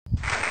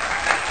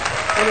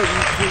What up,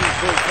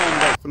 YouTube? Welcome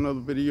back for another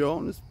video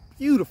on this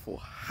beautiful,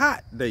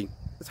 hot day.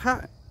 It's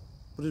hot,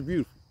 but it's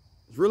beautiful.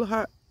 It's really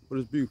hot, but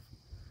it's beautiful.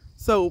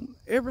 So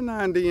every now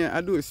and then, I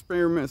do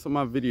experiments on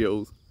my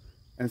videos,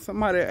 and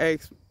somebody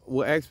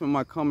will ask me in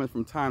my comments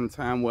from time to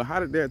time, well, how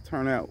did that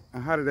turn out?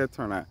 And how did that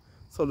turn out?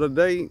 So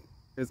today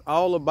is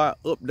all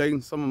about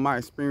updating some of my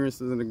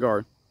experiences in the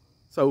garden.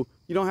 So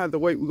you don't have to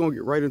wait. We're gonna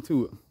get right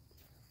into it.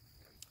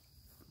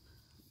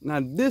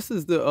 Now this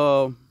is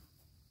the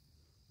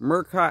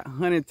Murcott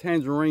honey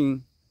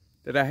tangerine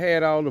that I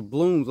had all the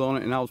blooms on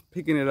it, and I was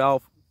picking it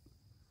off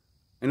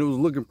and it was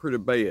looking pretty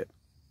bad.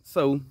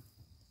 So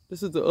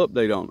this is the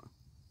update on it.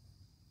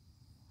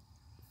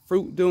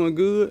 Fruit doing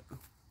good.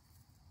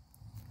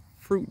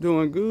 Fruit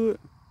doing good.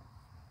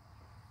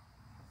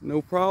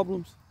 No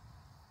problems.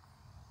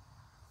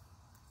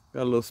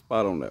 Got a little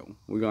spot on that one.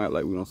 We're gonna act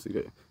like we don't see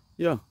that.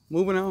 Yeah,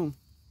 moving on.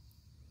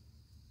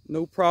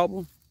 No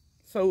problem.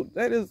 So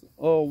that is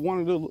one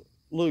of the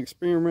little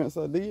experiments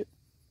I did.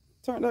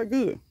 Turned out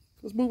good.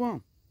 Let's move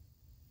on.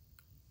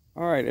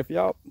 All right, if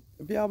y'all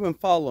been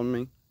following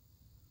me,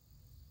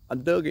 I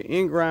dug an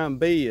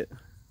in-ground bed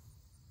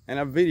and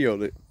I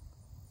videoed it.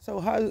 So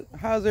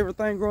how's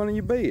everything growing in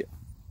your bed?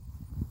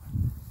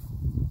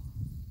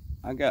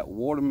 I got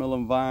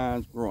watermelon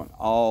vines growing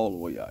all the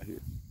way out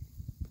here.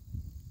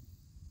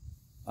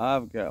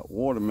 I've got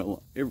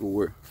watermelon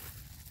everywhere.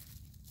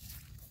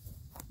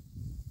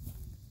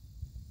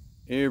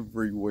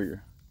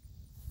 Everywhere.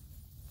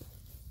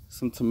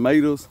 Some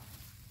tomatoes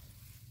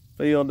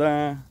fell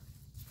down.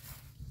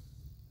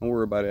 Don't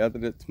worry about it. After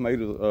the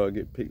tomatoes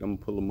get picked, I'm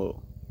gonna pull them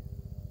up.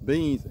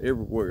 Beans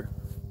everywhere.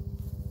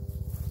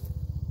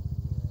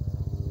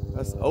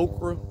 That's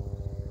okra,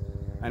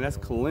 and that's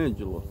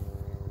calendula.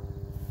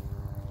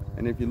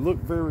 And if you look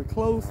very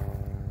close,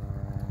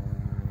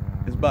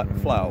 it's about to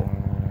flower.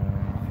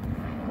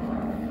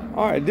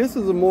 All right, this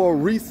is a more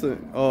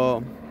recent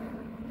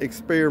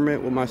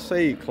experiment with my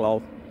shade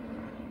cloth,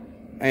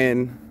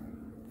 and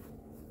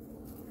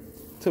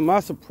to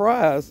my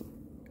surprise,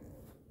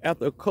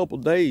 after a couple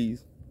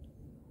days,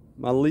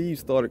 my leaves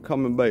started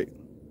coming back.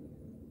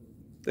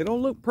 They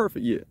don't look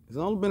perfect yet. It's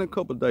only been a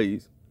couple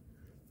days.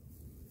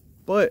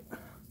 But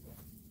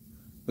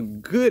a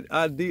good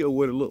idea of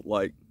what it looked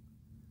like.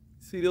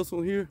 See this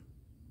one here?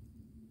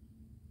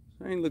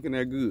 It ain't looking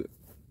that good.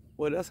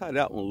 Well, that's how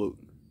that one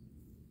looked.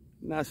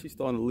 Now she's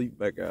starting to leaf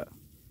back out.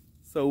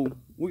 So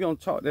we're gonna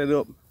chalk that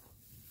up.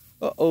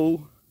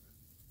 Uh-oh.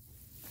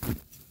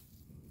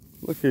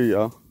 Look here,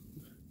 y'all.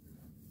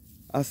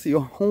 I see a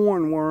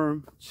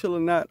hornworm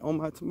chilling out on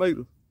my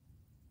tomatoes.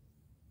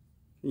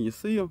 Can you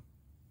see them?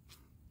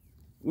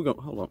 We're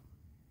gonna, hold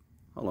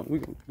on, we're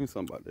gonna do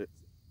something about that.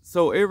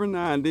 So every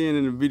now and then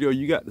in the video,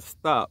 you got to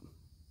stop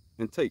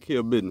and take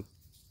care of business.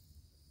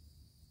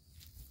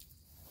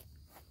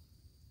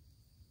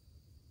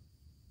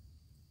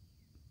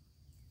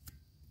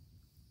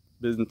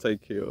 Business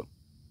take care of.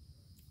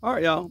 All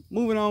right, y'all,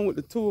 moving on with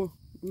the tour.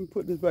 Let me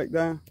put this back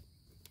down.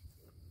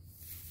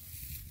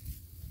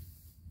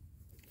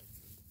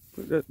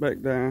 Put that back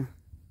down.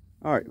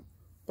 All right,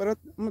 but I'm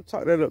gonna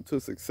chalk that up to a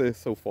success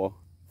so far.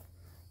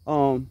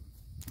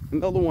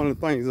 Another one of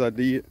the things I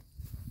did,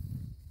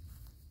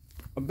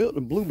 I built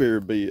a blueberry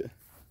bed.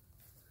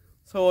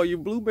 So are your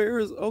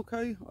blueberries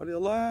okay? Are they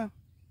alive?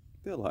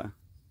 They're alive.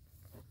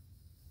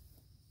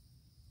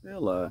 They're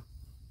alive.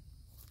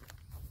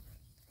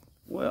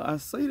 Well, I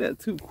say that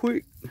too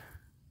quick.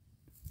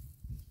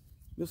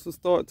 This will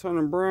start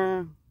turning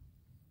brown.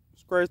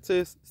 Scratch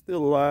test,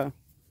 still alive.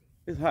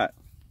 It's hot.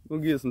 We'll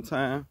give it some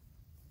time.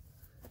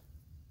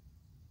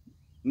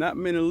 Not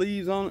many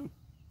leaves on it.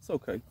 It's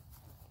okay.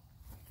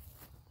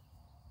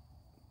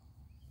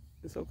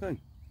 It's okay.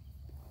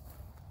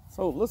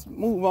 So let's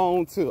move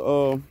on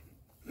to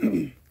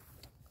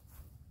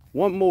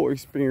one more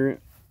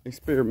experiment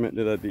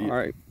that I did. All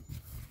right.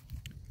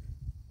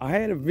 I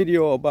had a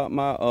video about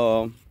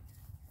my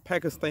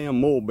Pakistan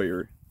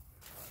mulberry.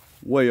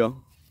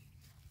 Well,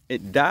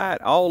 it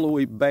died all the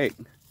way back,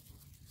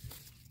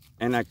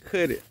 and I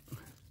cut it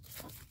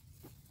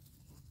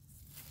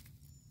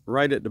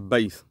right at the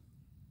base.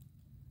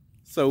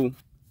 So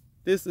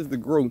this is the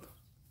growth.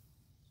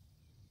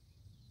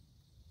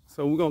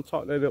 So we're gonna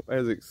chalk that up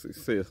as a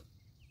success.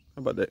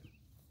 How about that?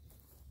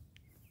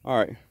 All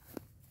right.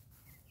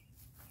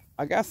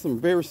 I got some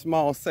very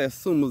small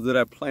satsumas that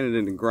I planted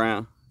in the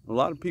ground. A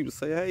lot of people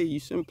say, hey, you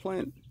shouldn't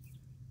plant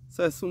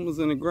satsumas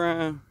in the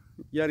ground,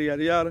 yada,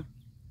 yada, yada.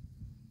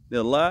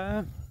 They're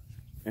alive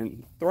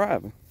and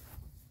thriving.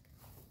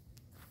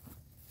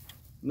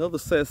 Another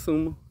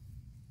satsuma.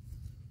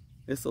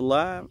 It's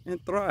alive and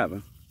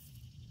thriving.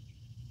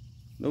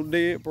 No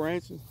dead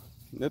branches,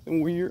 nothing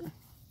weird.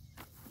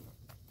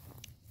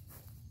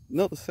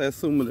 Another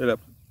satsuma that I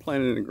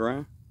planted in the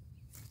ground.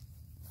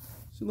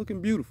 She's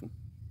looking beautiful.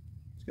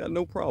 She got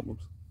no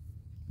problems.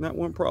 Not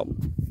one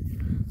problem.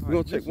 We're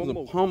gonna check one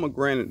more.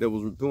 Pomegranate that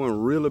was doing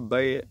really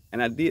bad,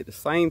 and I did the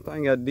same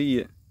thing I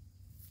did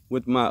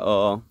with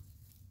my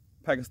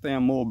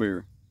Pakistan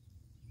mulberry.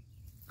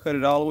 Cut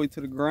it all the way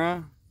to the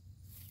ground.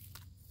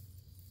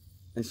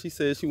 and she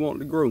said she wanted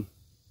to grow.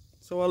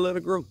 So I let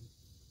her grow.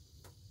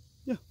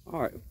 Yeah,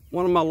 all right.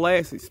 One of my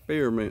last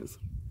experiments,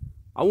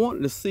 I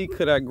wanted to see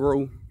could I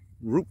grow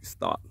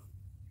rootstock.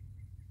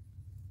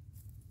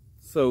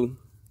 So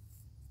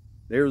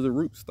there's a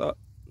rootstock.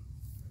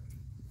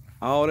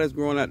 All that's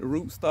growing out the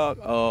rootstock.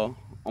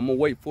 I'm gonna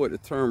wait for it to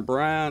turn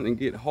brown and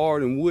get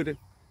hard and woody,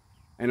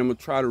 and I'm gonna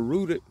try to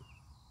root it,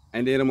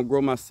 and then I'm gonna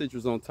grow my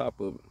citrus on top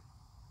of it.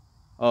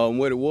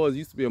 What it was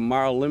used to be a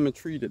mild lemon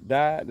tree that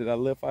died that I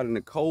left out in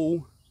the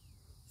cold.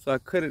 So I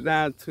cut it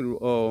down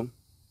to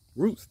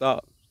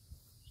rootstock,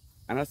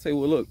 and I say,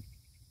 well, look,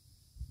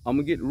 I'm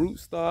gonna get the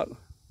rootstock,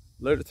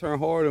 let it turn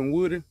hard and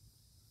woody,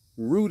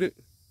 root it,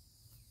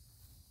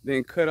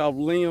 then cut off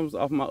limbs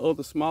off my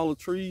other smaller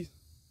trees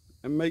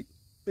and make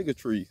bigger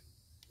trees.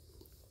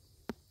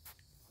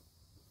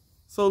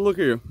 So look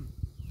here,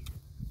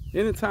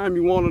 anytime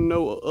you want to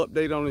know an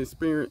update on the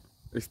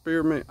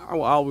experiment, I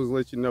will always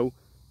let you know.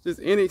 Just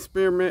any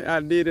experiment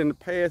I did in the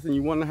past and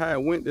you wonder how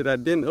it went that I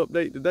didn't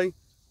update today,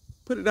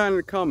 put it down in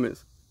the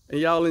comments. And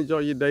y'all enjoy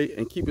your day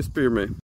and keep experimenting.